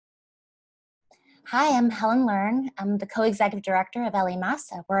Hi, I'm Helen Leung. I'm the co-executive director of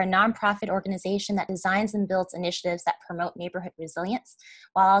LA-Más. We're a nonprofit organization that designs and builds initiatives that promote neighborhood resilience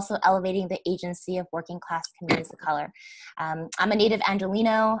while also elevating the agency of working class communities of color. I'm a native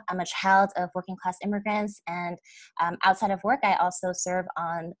Angelino. I'm a child of working class immigrants, and outside of work, I also serve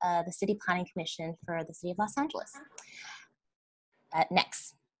on the City Planning Commission for the City of Los Angeles.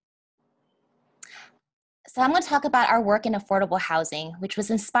 Next. So I'm going to talk about our work in affordable housing, which was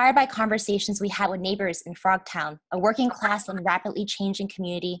inspired by conversations we had with neighbors in Frogtown, a working class and rapidly changing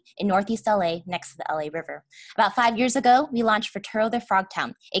community in Northeast LA next to the LA River. About 5 years ago, we launched Futuro de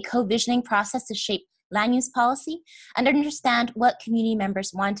Frogtown, a co-visioning process to shape land use policy and understand what community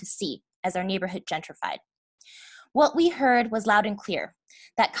members want to see as our neighborhood gentrified. What we heard was loud and clear,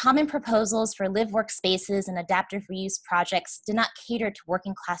 that common proposals for live-work spaces and adaptive reuse projects did not cater to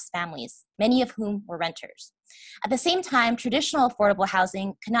working class families, many of whom were renters. At the same time, traditional affordable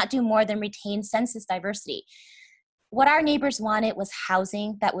housing could not do more than retain census diversity. What our neighbors wanted was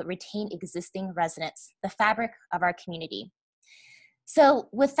housing that would retain existing residents, the fabric of our community. So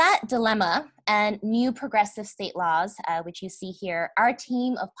with that dilemma and new progressive state laws, which you see here, our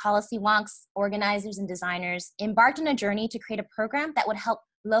team of policy wonks, organizers, and designers embarked on a journey to create a program that would help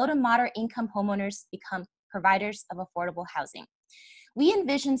low to moderate income homeowners become providers of affordable housing. We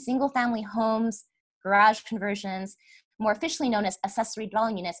envisioned single family homes, garage conversions, more officially known as accessory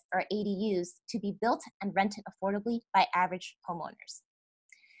dwelling units or ADUs, to be built and rented affordably by average homeowners.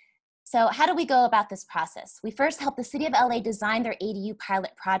 So how do we go about this process? We first helped the City of LA design their ADU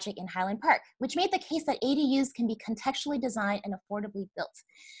pilot project in Highland Park, which made the case that ADUs can be contextually designed and affordably built.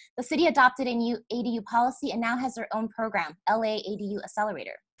 The city adopted a new ADU policy and now has their own program, LA ADU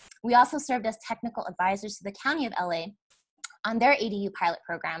Accelerator. We also served as technical advisors to the County of LA on their ADU pilot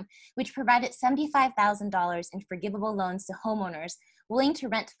program, which provided $75,000 in forgivable loans to homeowners willing to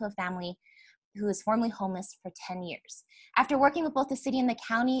rent to a family who was formerly homeless for 10 years. After working with both the city and the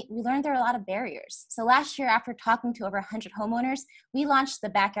county, we learned there are a lot of barriers. So last year, after talking to over 100 homeowners, we launched the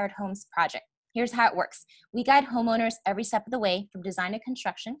Backyard Homes Project. Here's how it works. We guide homeowners every step of the way from design to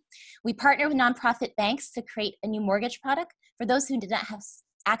construction. We partner with nonprofit banks to create a new mortgage product for those who did not have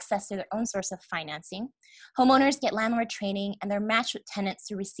access to their own source of financing. Homeowners get landlord training and they're matched with tenants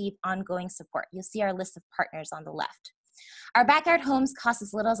to receive ongoing support. You'll see our list of partners on the left. Our backyard homes cost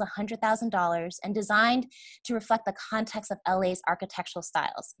as little as $100,000 and designed to reflect the context of LA's architectural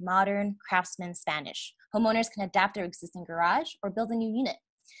styles, modern, craftsman, Spanish. Homeowners can adapt their existing garage or build a new unit.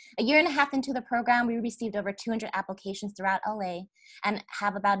 A year and a half into the program, we received over 200 applications throughout LA and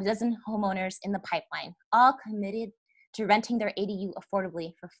have about a dozen homeowners in the pipeline, all committed to renting their ADU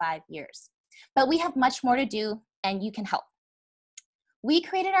affordably for 5 years. But we have much more to do, and you can help. We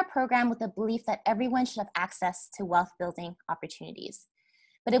created our program with the belief that everyone should have access to wealth building opportunities.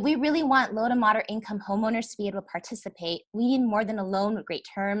 But if we really want low to moderate income homeowners to be able to participate, we need more than a loan with great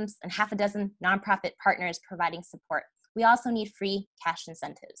terms and half a dozen nonprofit partners providing support. We also need free cash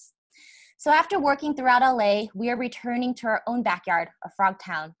incentives. So after working throughout LA, we are returning to our own backyard of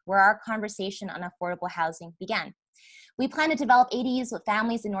Frogtown, where our conversation on affordable housing began. We plan to develop ADUs with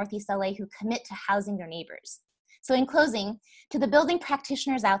families in Northeast LA who commit to housing their neighbors. So in closing, to the building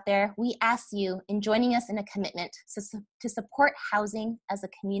practitioners out there, we ask you in joining us in a commitment to support housing as a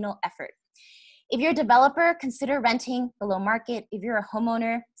communal effort. If you're a developer, consider renting below market. If you're a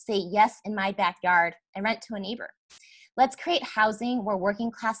homeowner, say yes in my backyard and rent to a neighbor. Let's create housing where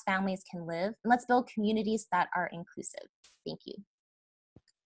working class families can live, and let's build communities that are inclusive. Thank you.